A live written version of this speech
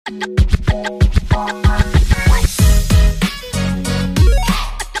Word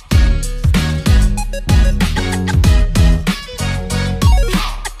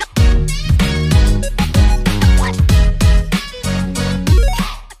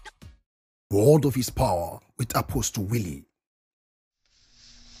of His power with Apostle Willie.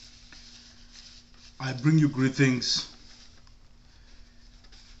 I bring you greetings,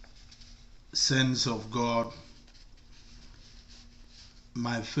 saints of God,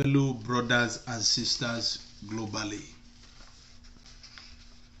 my fellow brothers and sisters globally.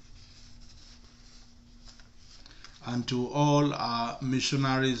 And to all our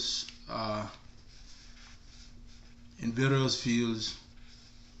missionaries in various fields,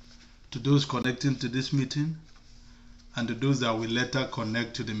 to those connecting to this meeting, and to those that will later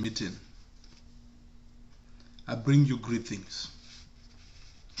connect to the meeting, I bring you greetings.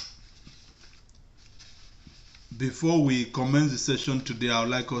 Before we commence the session today, I would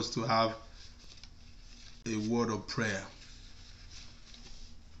like us to have a word of prayer.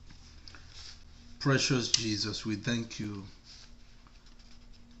 Precious Jesus, we thank you,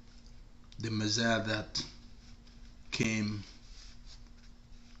 the Messiah that came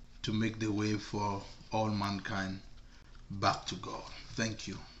to make the way for all mankind back to God. Thank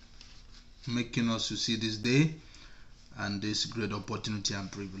you, making us to see this day and this great opportunity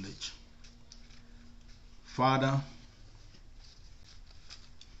and privilege. Father,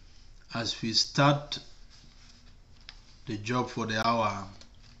 as we start the job for the hour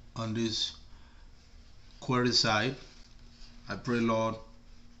on this query side, I pray, Lord,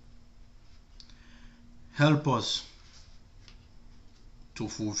 help us to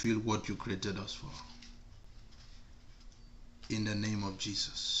fulfill what you created us for. In the name of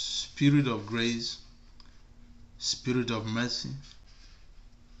Jesus. Spirit of grace, Spirit of mercy,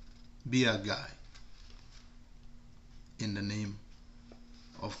 be our guide. In the name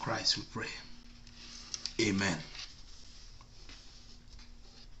of Christ we pray. Amen.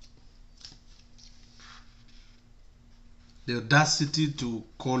 The audacity to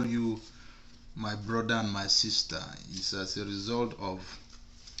call you my brother and my sister is as a result of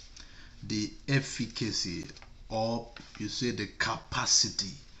the efficacy, or you say the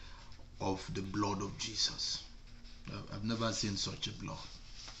capacity, of the blood of Jesus. I've never seen such a blood.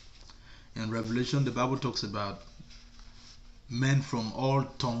 In Revelation, the Bible talks about men from all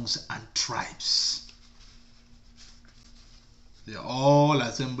tongues and tribes. They all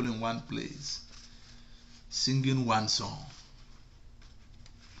assemble in one place, singing one song.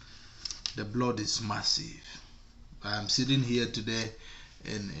 The blood is massive. I am sitting here today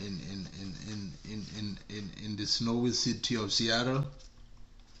in the snowy city of Seattle,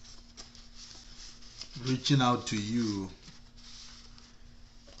 reaching out to you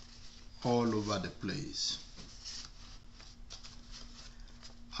all over the place.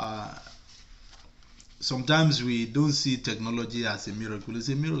 Sometimes we don't see technology as a miracle. It's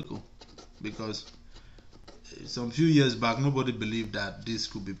a miracle because some few years back nobody believed that this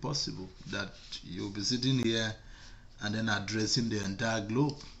could be possible, that you'll be sitting here and then addressing the entire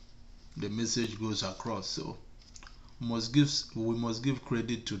globe. The message goes across. So we must give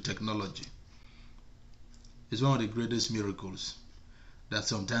credit to technology. It's one of the greatest miracles that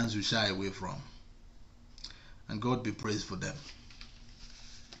sometimes we shy away from, and God be praised for them.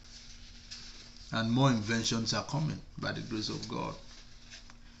 And more inventions are coming by the grace of God.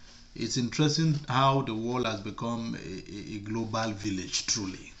 It's interesting how the world has become a global village,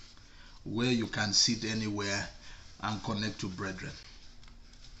 truly, where you can sit anywhere and connect to brethren.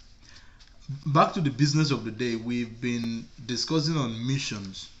 Back to the business of the day, we've been discussing on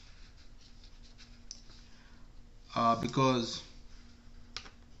missions because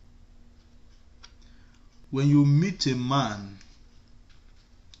when you meet a man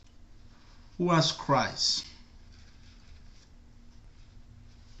who has Christ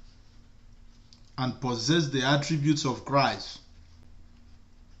and possess the attributes of Christ,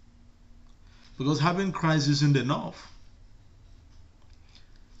 because having Christ isn't enough.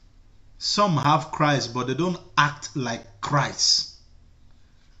 Some have Christ, but they don't act like Christ.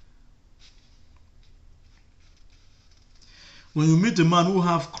 When you meet a man who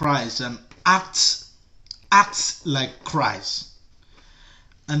has Christ and acts like Christ,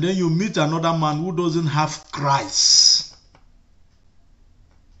 and then you meet another man who doesn't have Christ,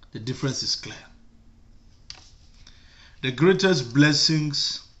 the difference is clear. The greatest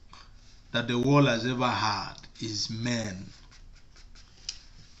blessings that the world has ever had is men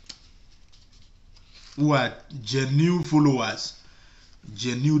who are genuine followers,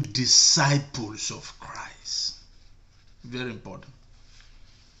 genuine disciples of Christ. Very important.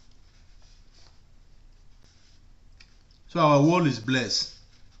 So our world is blessed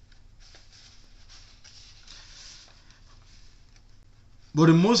But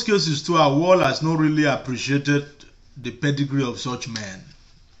in most cases too, our world has not really appreciated the pedigree of such men.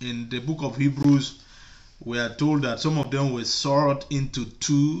 In the book of Hebrews, we are told that some of them were sawed into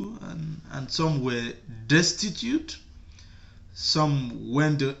two, and some were destitute. Some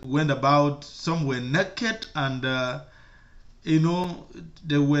went about, some were naked, and they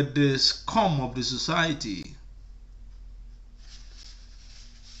were the scum of the society.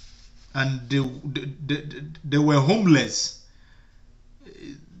 And they were homeless.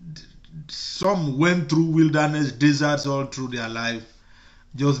 Some went through wilderness, deserts all through their life,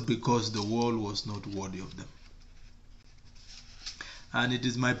 just because the world was not worthy of them. And it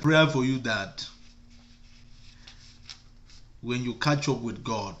is my prayer for you that when you catch up with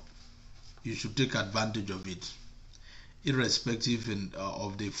God, you should take advantage of it, irrespective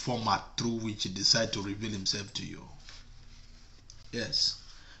of the format through which He decides to reveal Himself to you. Yes.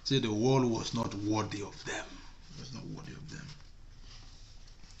 Say the world was not worthy of them. It was not worthy of them.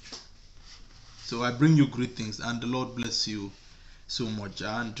 So I bring you greetings, and the Lord bless you so much.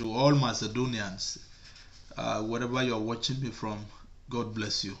 And to all Macedonians, wherever you are watching me from, God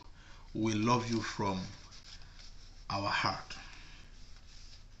bless you. We love you from our heart.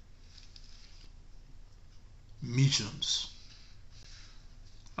 Missions.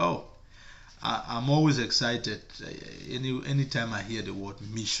 Oh, I'm always excited anytime I hear the word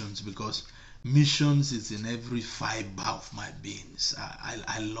missions, because missions is in every fiber of my beings.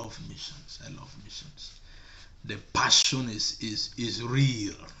 I love missions. I love missions. The passion is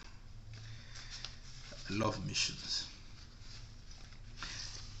real. I love missions.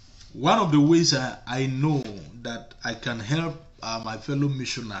 One of the ways I know that I can help my fellow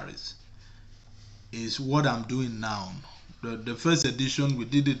missionaries is what I'm doing now. The first edition, we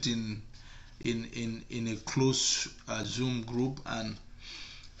did it in a close Zoom group, and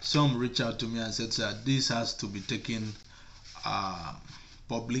some reached out to me and said, "Sir, this has to be taken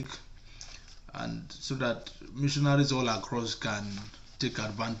public, and so that missionaries all across can take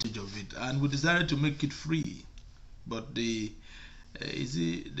advantage of it." And we decided to make it free. But the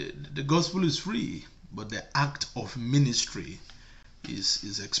gospel is free, but the act of ministry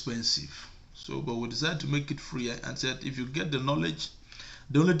is expensive. So, but we decided to make it free and said, if you get the knowledge,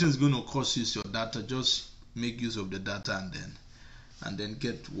 the only thing is going to cost you is your data. Just make use of the data and then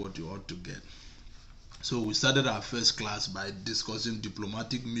get what you ought to get. So we started our first class by discussing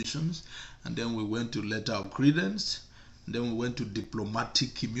diplomatic missions, and then we went to letter of credence, then we went to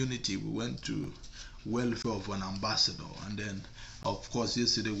diplomatic community, we went to welfare of an ambassador, and then of course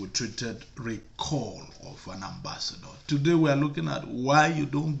yesterday we treated recall of an ambassador. Today we are looking at why you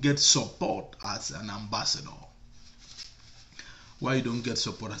don't get support as an ambassador. Why you don't get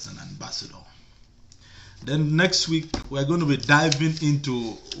support as an ambassador. Then next week we're going to be diving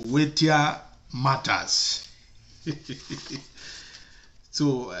into weightier matters.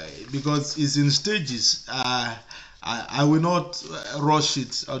 So because it's in stages, I will not rush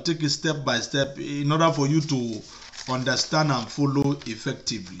it. I'll take it step by step in order for you to understand and follow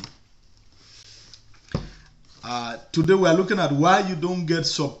effectively. Today we are looking at why you don't get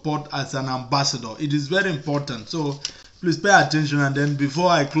support as an ambassador. It is very important, so please pay attention, and then before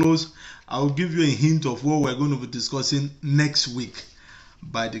I close, I will give you a hint of what we're going to be discussing next week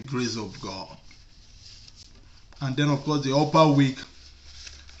by the grace of God. And then of course the upper week,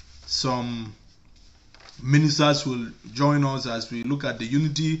 some ministers will join us as we look at the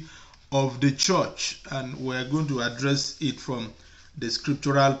unity of the church, and we're going to address it from the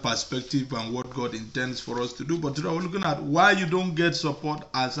scriptural perspective and what God intends for us to do. But today we're looking at why you don't get support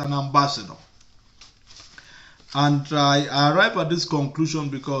as an ambassador. And I arrive at this conclusion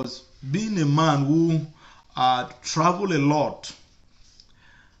because being a man who travel a lot,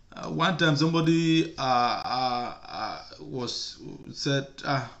 one time somebody said,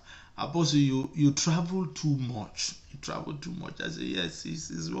 Apostle, you travel too much. You travel too much. I said, yes, this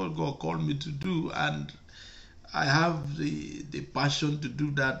is what God called me to do, and I have the passion to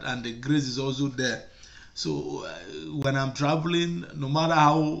do that, and the grace is also there. So when I'm traveling, no matter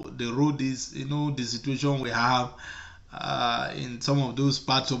how the road is, the situation we have in some of those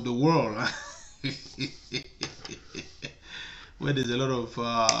parts of the world where there's a lot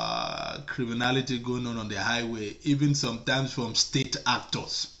of criminality going on the highway, even sometimes from state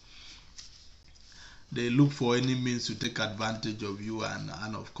actors. They look for any means to take advantage of you,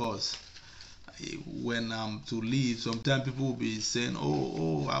 and of course, when I'm to leave, sometimes people will be saying,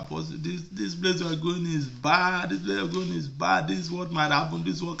 "Oh, Apostle, this place we're going is bad. This place we're going is bad. This is what might happen.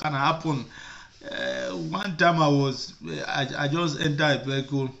 This is what can happen." One time I just entered a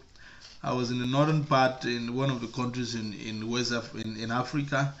vehicle, I was in the northern part in one of the countries in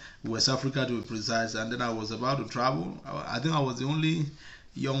Africa, West Africa to be precise, and then I was about to travel. I think I was the only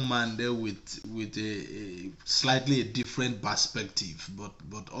young man there with a slightly a different perspective,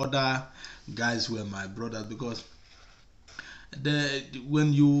 but other guys were my brothers, because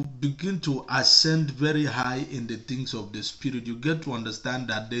when you begin to ascend very high in the things of the spirit, you get to understand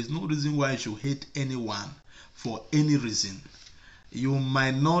that there's no reason why you should hate anyone for any reason. You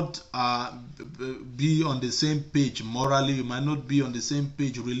might not be on the same page morally, you might not be on the same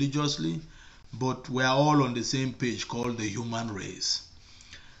page religiously, but we're all on the same page called the human race.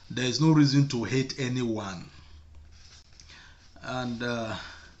 There is no reason to hate anyone. And I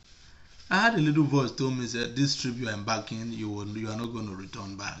had a little voice told me, said, this trip you are embarking, you are not going to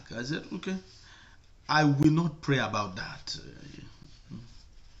return back. I said, okay, I will not pray about that.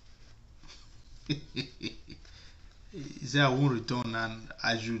 He said, I won't return and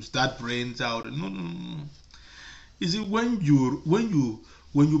I should start praying out. No. You see, when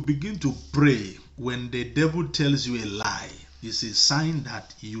you begin to pray, when the devil tells you a lie, it's a sign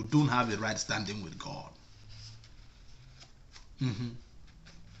that you don't have a right standing with God.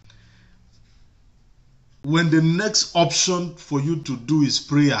 When the next option for you to do is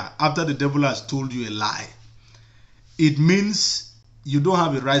prayer after the devil has told you a lie, it means you don't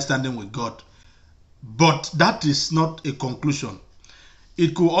have a right standing with God. But that is not a conclusion.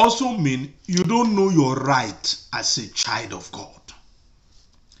 It could also mean you don't know your right as a child of God.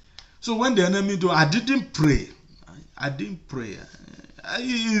 So when the enemy do, I didn't pray.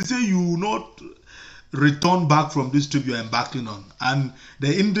 He say you will not return back from this trip you are embarking on. And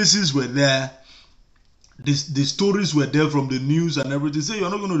the indices were there. The stories were there from the news and everything. Say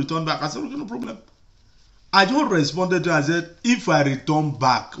you're not going to return back. I said, okay, no problem. I just responded to, I said, if I return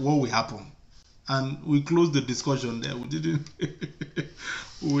back, what will happen? And we closed the discussion there. We didn't.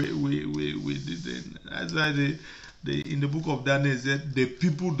 we didn't. That's why in the book of Daniel it said, the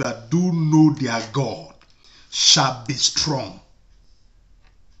people that do know their God shall be strong.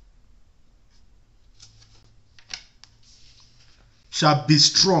 Shall be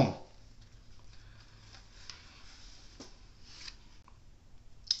strong.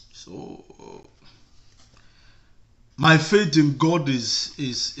 So my faith in God is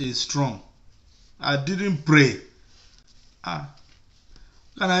strong. I didn't pray. Can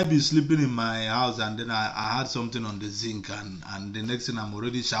I be sleeping in my house and then I had something on the zinc and the next thing I'm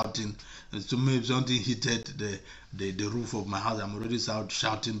already shouting. So maybe something hit the roof of my house. I'm already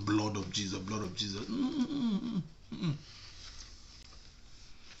shouting blood of Jesus, blood of Jesus.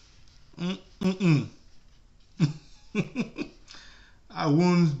 I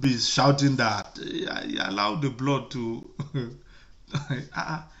won't be shouting that. I allow the blood to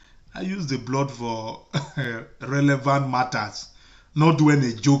I use the blood for relevant matters, not when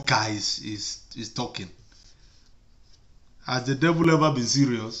a joker is talking. Has the devil ever been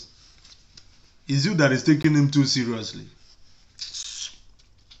serious? Is you that is taking him too seriously?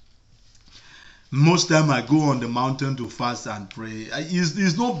 Most time I go on the mountain to fast and pray.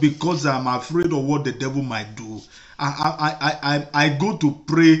 It's not because I'm afraid of what the devil might do. I go to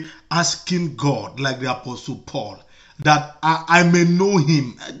pray asking God, like the Apostle Paul, that I may know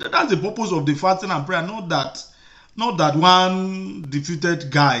him. That's the purpose of the fasting and prayer. Not that one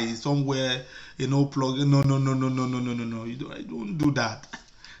defeated guy somewhere, plugging. No. I don't do that.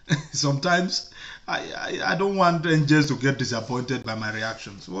 Sometimes I don't want angels to get disappointed by my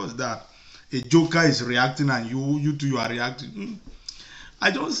reactions. What's that? A joker is reacting and you two are reacting. I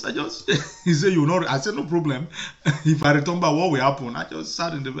just he said you know. I said no problem. If I return back, what will happen? I just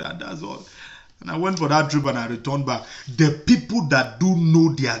sat in the bed and that's all. And I went for that trip and I returned back. The people that do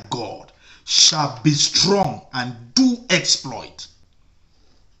know their God shall be strong and do exploit.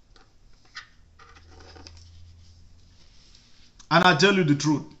 And I tell you the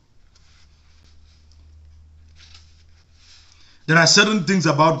truth. There are certain things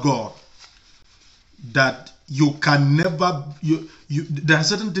about God that you can never, there are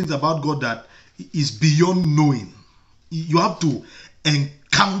certain things about God that is beyond knowing. You have to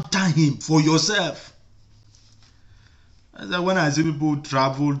encounter him for yourself. When I see people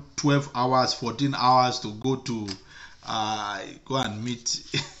travel 12 hours, 14 hours to go and meet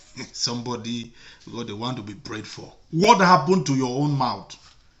somebody because they want to be prayed for. What happened to your own mouth?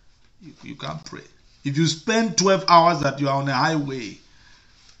 You can't pray. If you spend 12 hours that you are on a highway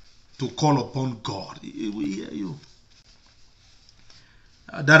to call upon God, he will hear you.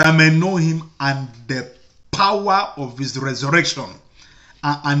 That I may know him and the power of his resurrection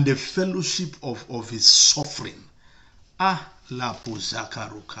and the fellowship of his suffering. How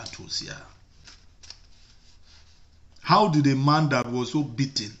did a man that was so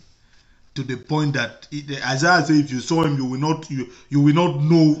beaten to the point that Isaiah said, if you saw him, you will not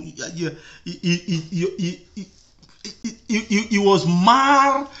know. He was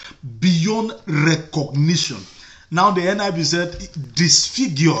marred beyond recognition. Now the NIV said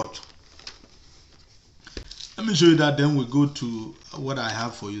disfigured. Let me show you that, then we go to what I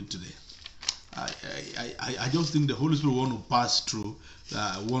have for you today. I just think the Holy Spirit want to pass through,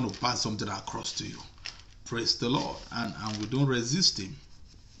 want to pass something across to you. Praise the Lord. And we don't resist him.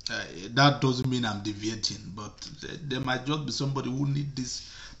 That doesn't mean I'm deviating, but there might just be somebody who need this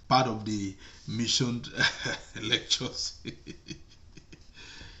part of the mission lectures.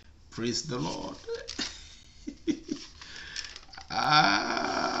 Praise the Lord.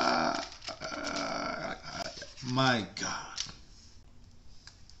 My God.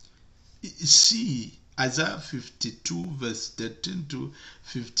 See, Isaiah 52 verse 13 to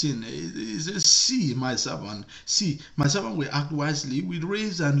 15, it says, see my servant will act wisely, he will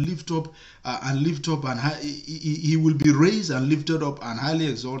raise and lift up, and he will be raised and lifted up and highly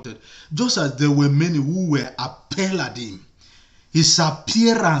exalted. Just as there were many who were appalled at him, his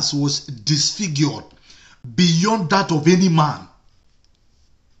appearance was disfigured beyond that of any man,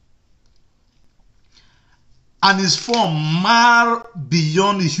 and his form marred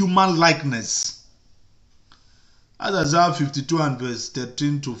beyond human likeness. That's Isaiah 52 and verse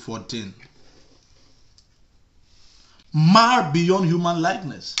 13 to 14. Marred beyond human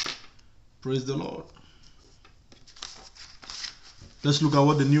likeness. Praise the Lord. Let's look at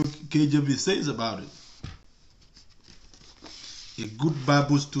what the New KJV says about it. A good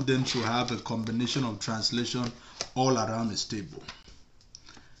Bible student should have a combination of translation all around his table.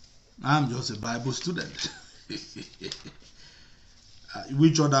 I'm just a Bible student.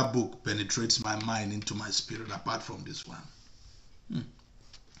 Which other book penetrates my mind into my spirit apart from this one?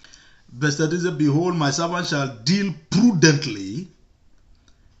 Verse 13 says, behold, my servant shall deal prudently.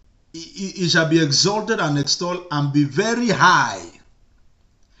 He shall be exalted and extolled and be very high.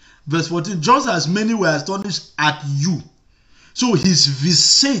 Verse 14, just as many were astonished at you. So his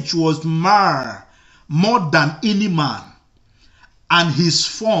visage was marred more than any man, and his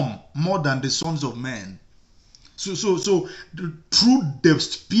form more than the sons of men. So through the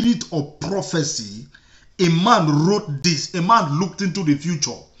spirit of prophecy, a man wrote this. A man looked into the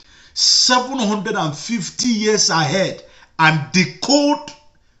future 750 years ahead and decoded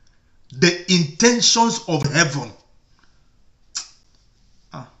the intentions of heaven.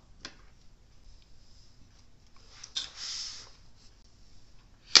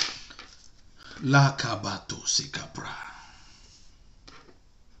 La kabato sikapra.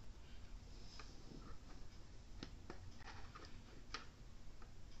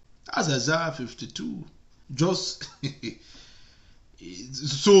 That's Isaiah 52. Just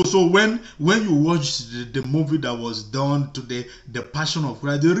so when you watch the movie that was done today, the Passion of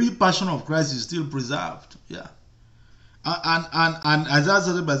Christ, the real Passion of Christ is still preserved. Yeah. And Isaiah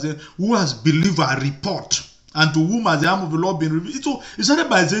started by saying, who has believed our report, and to whom has the arm of the Lord been revealed? So he started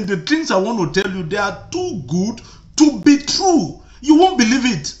by saying, the things I want to tell you, they are too good to be true. You won't believe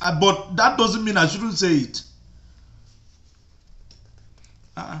it, but that doesn't mean I shouldn't say it.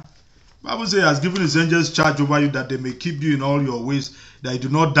 Bible says he has given his angels charge over you, that they may keep you in all your ways, that you do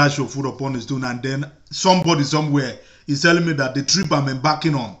not dash your foot upon a stone. And then somebody somewhere is telling me that the trip I'm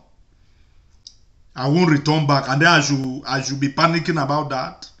embarking on, I won't return back, and then I should be panicking about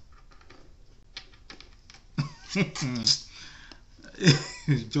that.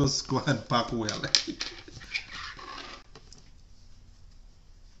 Just go and pack well.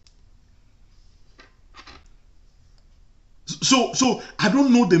 So I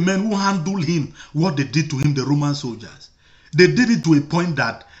don't know the men who handled him, what they did to him, the Roman soldiers. They did it to a point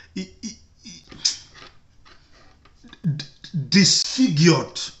that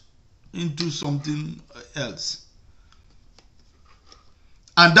disfigured into something else.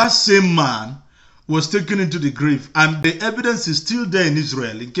 And that same man was taken into the grave, and the evidence is still there in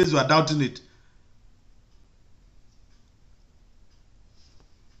Israel, in case you are doubting it.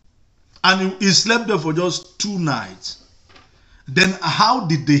 And he slept there for just 2 nights. Then how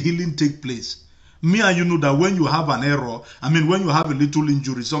did the healing take place? Me and you know that when you have an error, when you have a little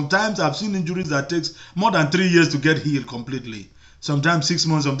injury, sometimes I've seen injuries that takes more than 3 years to get healed completely. Sometimes 6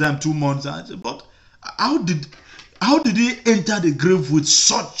 months, sometimes 2 months. But how did he enter the grave with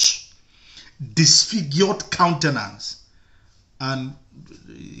such disfigured countenance? And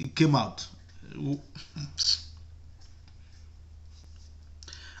he came out.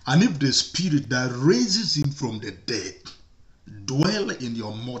 And if the spirit that raises him from the dead dwell in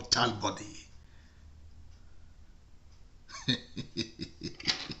your mortal body,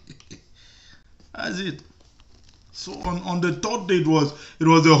 that's it. So on the third day, it was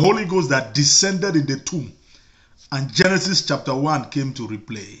the Holy Ghost that descended in the tomb. And Genesis chapter 1 came to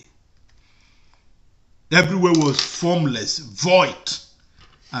replay. Everywhere was formless, void.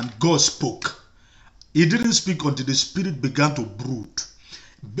 And God spoke. He didn't speak until the Spirit began to brood.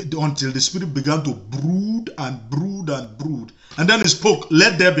 Until the Spirit began to brood and brood and brood. And then he spoke,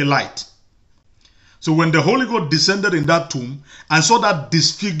 let there be light. So when the Holy Ghost descended in that tomb and saw that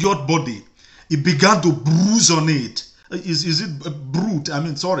disfigured body, he began to bruise on it. Is it brood? I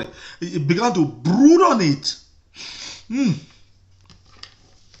mean, sorry. He began to brood on it.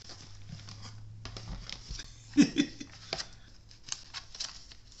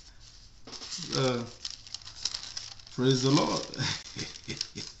 Praise the Lord.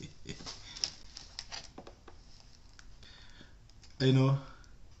 You know,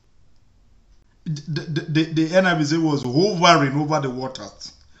 the NIV was hovering over the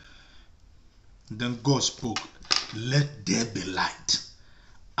waters. Then God spoke, let there be light.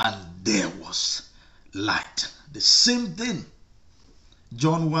 And there was light. The same thing.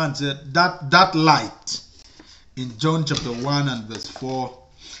 John 1 said that light in John chapter 1 and verse 4.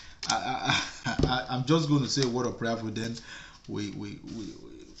 I'm just going to say a word of prayer for them.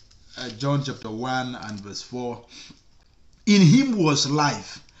 John chapter 1 and verse 4. In him was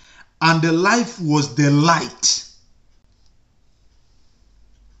life, and the life was the light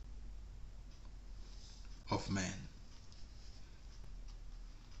of man.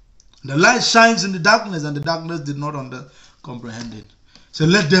 The light shines in the darkness, and the darkness did not comprehend it. So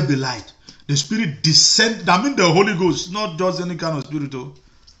let there be light. The Spirit descended. I mean the Holy Ghost, not just any kind of spirit.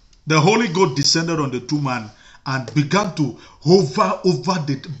 The Holy Ghost descended on the two men and began to hover over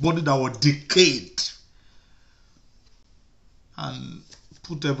the body that was decayed. And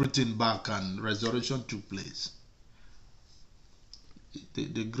put everything back, and resurrection took place.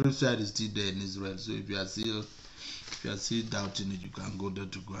 The graveside is still there in Israel. So if you are still doubting it, you can go there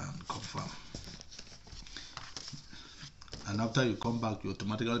to go and confirm. And after you come back, you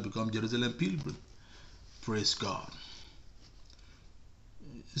automatically become Jerusalem pilgrim. Praise God.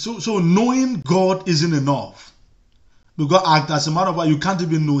 So knowing God isn't enough. Because as a matter of fact, you can't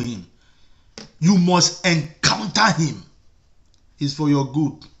even know him. You must encounter him. It's for your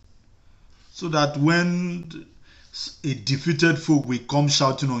good. So that when a defeated folk will come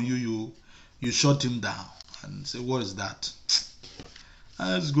shouting on you, you shut him down and say, what is that?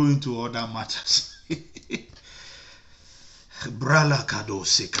 Let's go into other matters.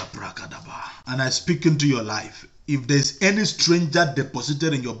 And I speak into your life. If there's any stranger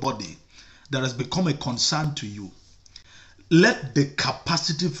deposited in your body that has become a concern to you, let the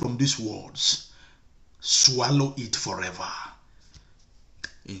capacity from these words swallow it forever.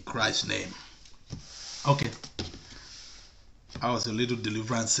 In Christ's name. Okay. That was a little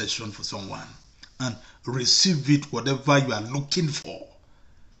deliverance session for someone. And receive it, whatever you are looking for.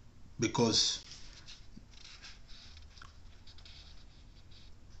 Because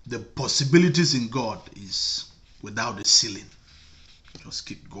the possibilities in God is without a ceiling. Just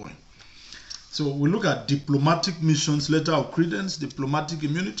keep going. So we look at diplomatic missions, letter of credence, diplomatic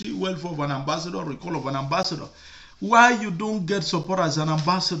immunity, welfare of an ambassador, recall of an ambassador. Why you don't get support as an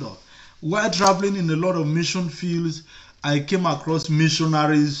ambassador? While traveling in a lot of mission fields, I came across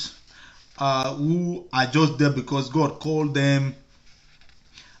missionaries who are just there because God called them,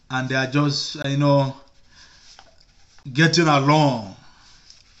 and they are just, getting along.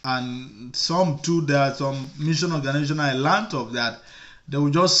 And some too, there are some mission organizations I learned of that. They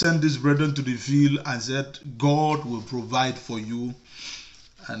will just send these brethren to the field and said, God will provide for you.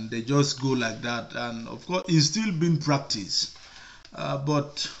 And they just go like that. And of course, it's still being practiced.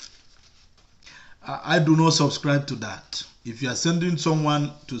 But I do not subscribe to that. If you are sending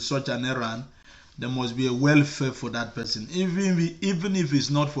someone to such an errand, there must be a welfare for that person. Even if it's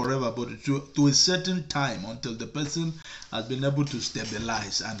not forever, but to a certain time until the person has been able to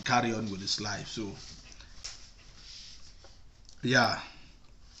stabilize and carry on with his life. So, yeah.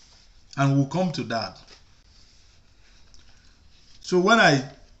 And we'll come to that. So when I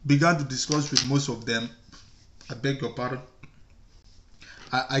began to discuss with most of them, I beg your pardon,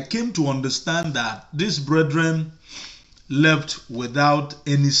 I came to understand that these brethren left without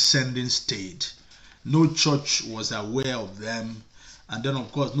any sending state. No church was aware of them. And then,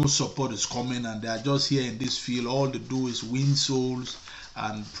 of course, no support is coming. And they are just here in this field. All they do is win souls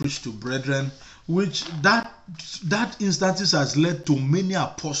and preach to brethren. Which that instances has led to many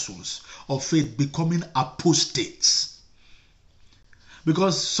apostles of faith becoming apostates.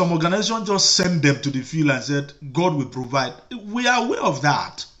 Because some organization just sent them to the field and said, God will provide. We are aware of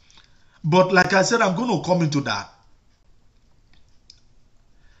that. But like I said, I'm going to come into that.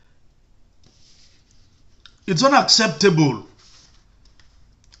 It's unacceptable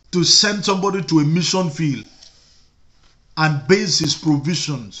to send somebody to a mission field and base his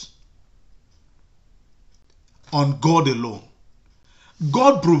provisions on God alone.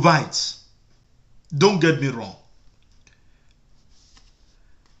 God provides. Don't get me wrong.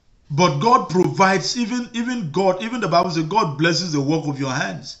 But God provides, even God, even the Bible says God blesses the work of your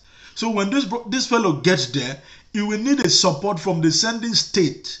hands. So when this fellow gets there, he will need a support from the sending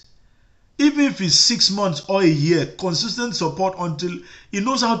state. Even if it's 6 months or a year, consistent support until he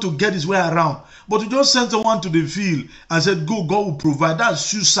knows how to get his way around. But to just send someone to the field and said, go, God will provide, that's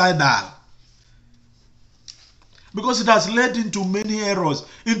suicidal. Because it has led into many errors,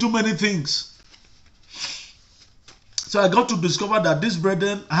 into many things. So I got to discover that these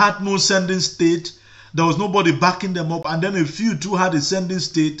brethren had no sending state. There was nobody backing them up. And then a few too had a sending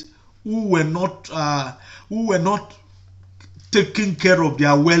state who were not taking care of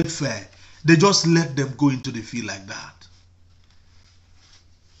their welfare. They just let them go into the field like that.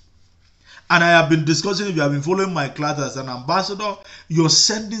 And I have been discussing, if you have been following my class as an ambassador, your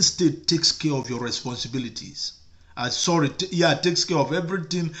sending state takes care of your responsibilities. It takes care of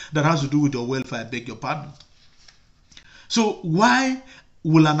everything that has to do with your welfare. I beg your pardon. So why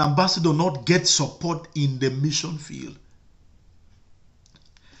will an ambassador not get support in the mission field?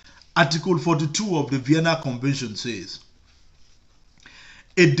 Article 42 of the Vienna Convention says,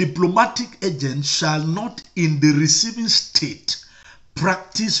 a diplomatic agent shall not in the receiving state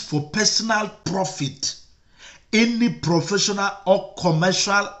practice for personal profit any professional or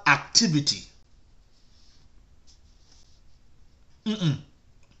commercial activity.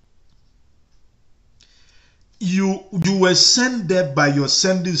 You were sent there by your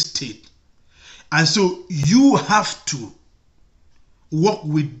sending state, and so you have to work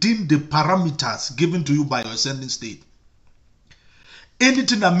within the parameters given to you by your sending state.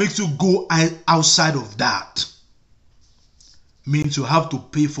 Anything that makes you go outside of that means you have to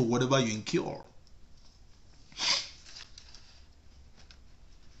pay for whatever you incur.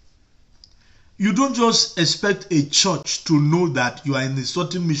 You don't just expect a church to know that you are in a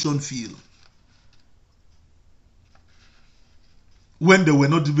certain mission field when they were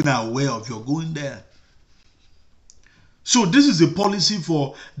not even aware of your going there. So this is a policy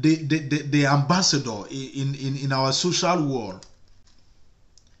for the ambassador in our social world.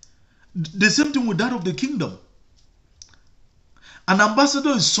 The same thing with that of the kingdom. An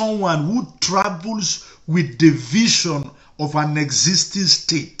ambassador is someone who travels with the vision of an existing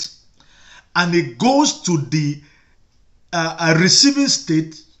state, and it goes to the receiving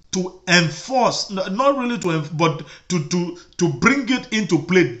state to enforce, not really to enforce, but to bring it into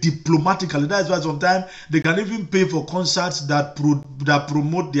play diplomatically. That's why sometimes they can even pay for concerts that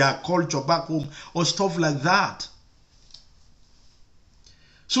promote their culture back home or stuff like that.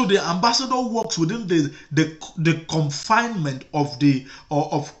 So the ambassador works within the confinement of the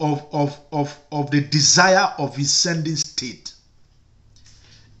desire of his sending state.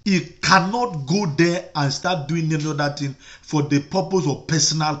 He cannot go there and start doing any other thing for the purpose of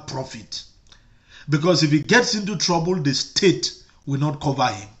personal profit. Because if he gets into trouble, the state will not cover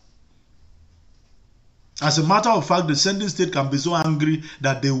him. As a matter of fact, the sending state can be so angry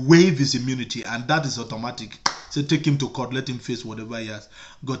that they waive his immunity, and that is automatic. So take him to court, let him face whatever he has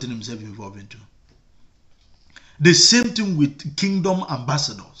gotten himself involved into. The same thing with kingdom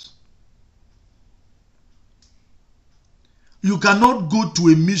ambassadors. You cannot go to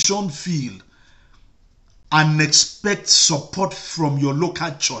a mission field and expect support from your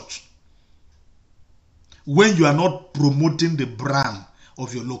local church when you are not promoting the brand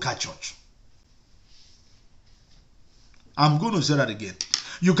of your local church. I'm going to say that again.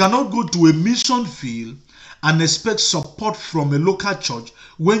 You cannot go to a mission field and expect support from a local church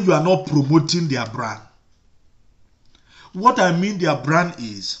when you are not promoting their brand. What I mean their brand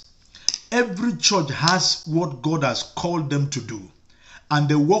is, every church has what God has called them to do, and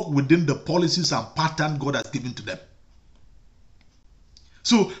they work within the policies and pattern God has given to them.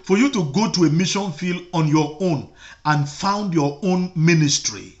 So for you to go to a mission field on your own and found your own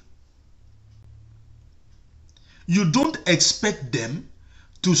ministry, you don't expect them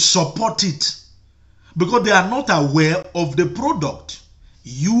to support it because they are not aware of the product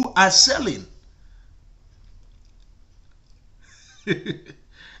you are selling.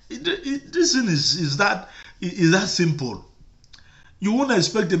 This thing is that simple. You won't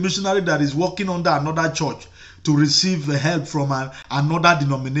expect a missionary that is working under another church to receive help from another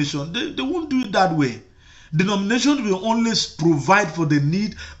denomination. They won't do it that way. Denominations will only provide for the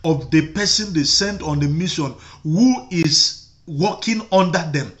need of the person they sent on the mission who is working under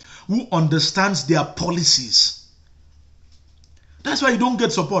them, who understands their policies. That's why you don't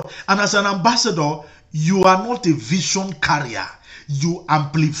get support. And as an ambassador, You are not a vision carrier. You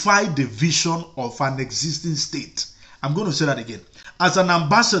amplify the vision of an existing state. I'm going to say that again. As an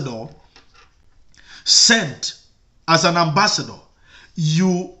ambassador, sent as an ambassador,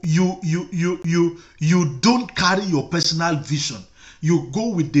 you don't carry your personal vision. You go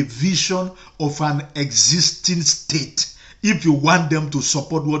with the vision of an existing state if you want them to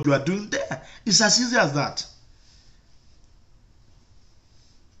support what you are doing there. It's as easy as that.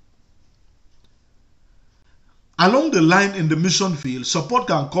 Along the line in the mission field, support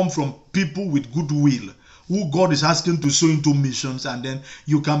can come from people with goodwill who God is asking to sow into missions, and then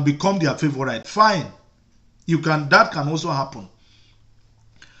you can become their favorite. Fine. That can also happen.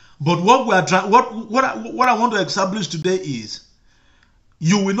 But what I want to establish today is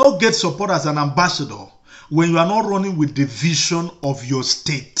you will not get support as an ambassador when you are not running with the vision of your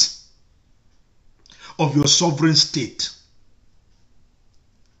state, of your sovereign state.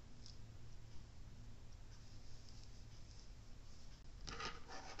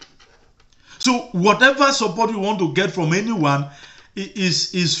 So whatever support you want to get from anyone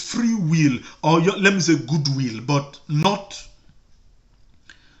is free will, or let me say goodwill, but not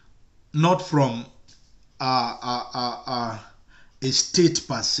from a state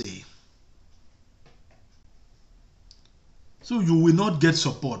per se. So you will not get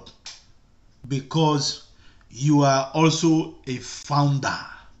support because you are also a founder.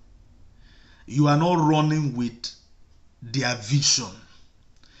 You are not running with their vision.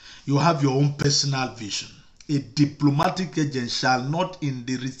 You have your own personal vision. A diplomatic agent shall not in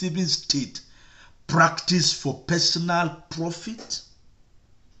the receiving state practice for personal profit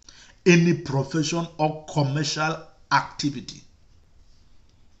any profession or commercial activity.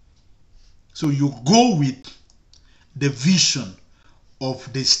 So you go with the vision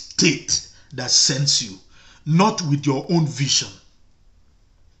of the state that sends you, not with your own vision.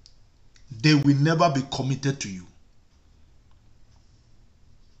 They will never be committed to you.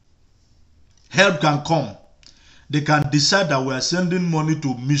 Help can come. They can decide that we are sending money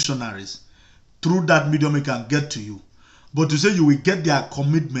to missionaries. Through that medium, it can get to you. But to say you will get their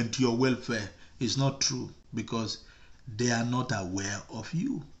commitment to your welfare is not true, because they are not aware of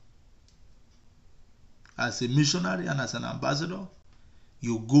you. As a missionary and as an ambassador,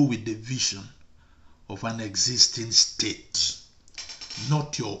 you go with the vision of an existing state,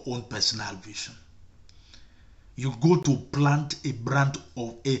 not your own personal vision. You go to plant a branch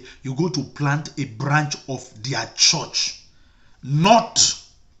of their church, not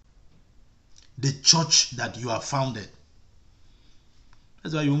the church that you have founded.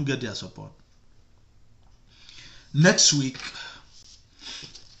 That's why you won't get their support. Next week,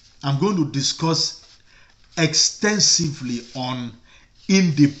 I'm going to discuss extensively on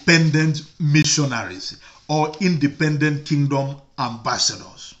independent missionaries or independent kingdom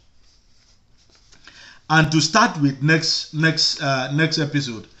ambassadors. And to start with next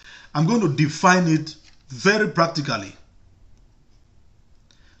episode, I'm going to define it very practically.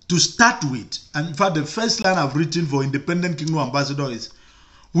 To start with, and in fact, the first line I've written for independent kingdom ambassador is,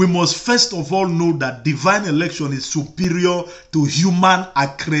 we must first of all know that divine election is superior to human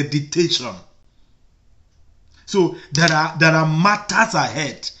accreditation. So there are matters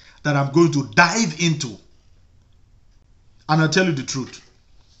ahead that I'm going to dive into. And I'll tell you the truth.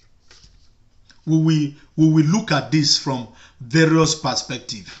 We will look at this from various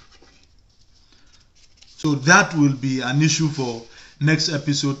perspectives. So that will be an issue for next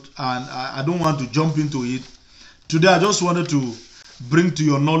episode, and I don't want to jump into it. Today I just wanted to bring to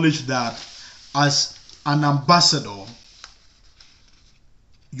your knowledge that as an ambassador,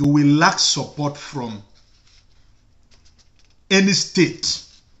 you will lack support from any state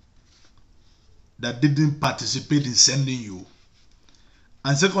that didn't participate in sending you.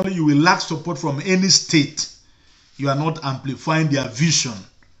 And secondly, you will lack support from any state. You are not amplifying their vision,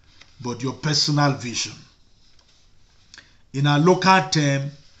 but your personal vision. In our local term,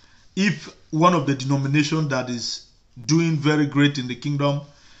 if one of the denominations that is doing very great in the kingdom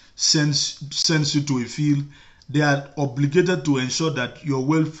sends you to a field, they are obligated to ensure that your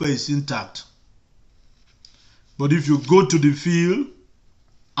welfare is intact. But if you go to the field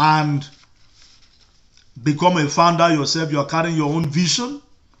and become a founder yourself, you are carrying your own vision,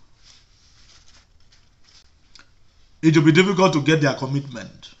 it will be difficult to get their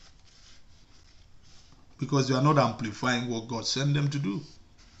commitment, because you are not amplifying what God sent them to do.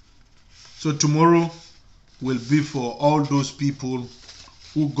 So tomorrow will be for all those people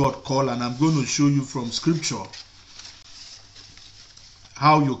who God called, and I'm going to show you from scripture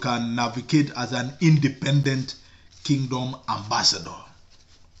how you can navigate as an independent kingdom ambassador.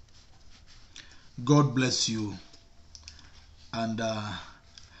 God bless you, and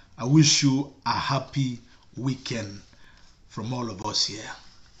I wish you a happy weekend from all of us here.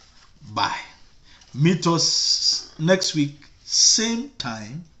 Bye. Meet us next week, same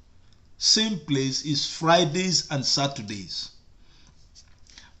time, same place. Is Fridays and Saturdays.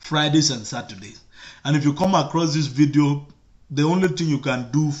 Fridays and Saturdays. And if you come across this video, the only thing you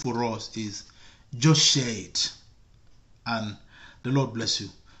can do for us is just share it. And the Lord bless you.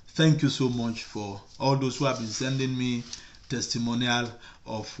 Thank you so much for all those who have been sending me testimonial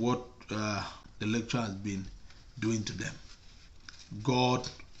of what the lecture has been doing to them. God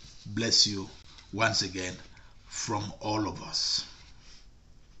bless you once again from all of us.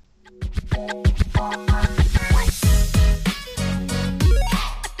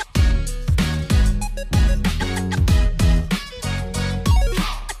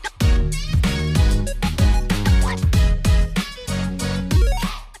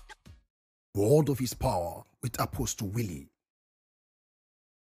 Word of His Power with Apostle Willie.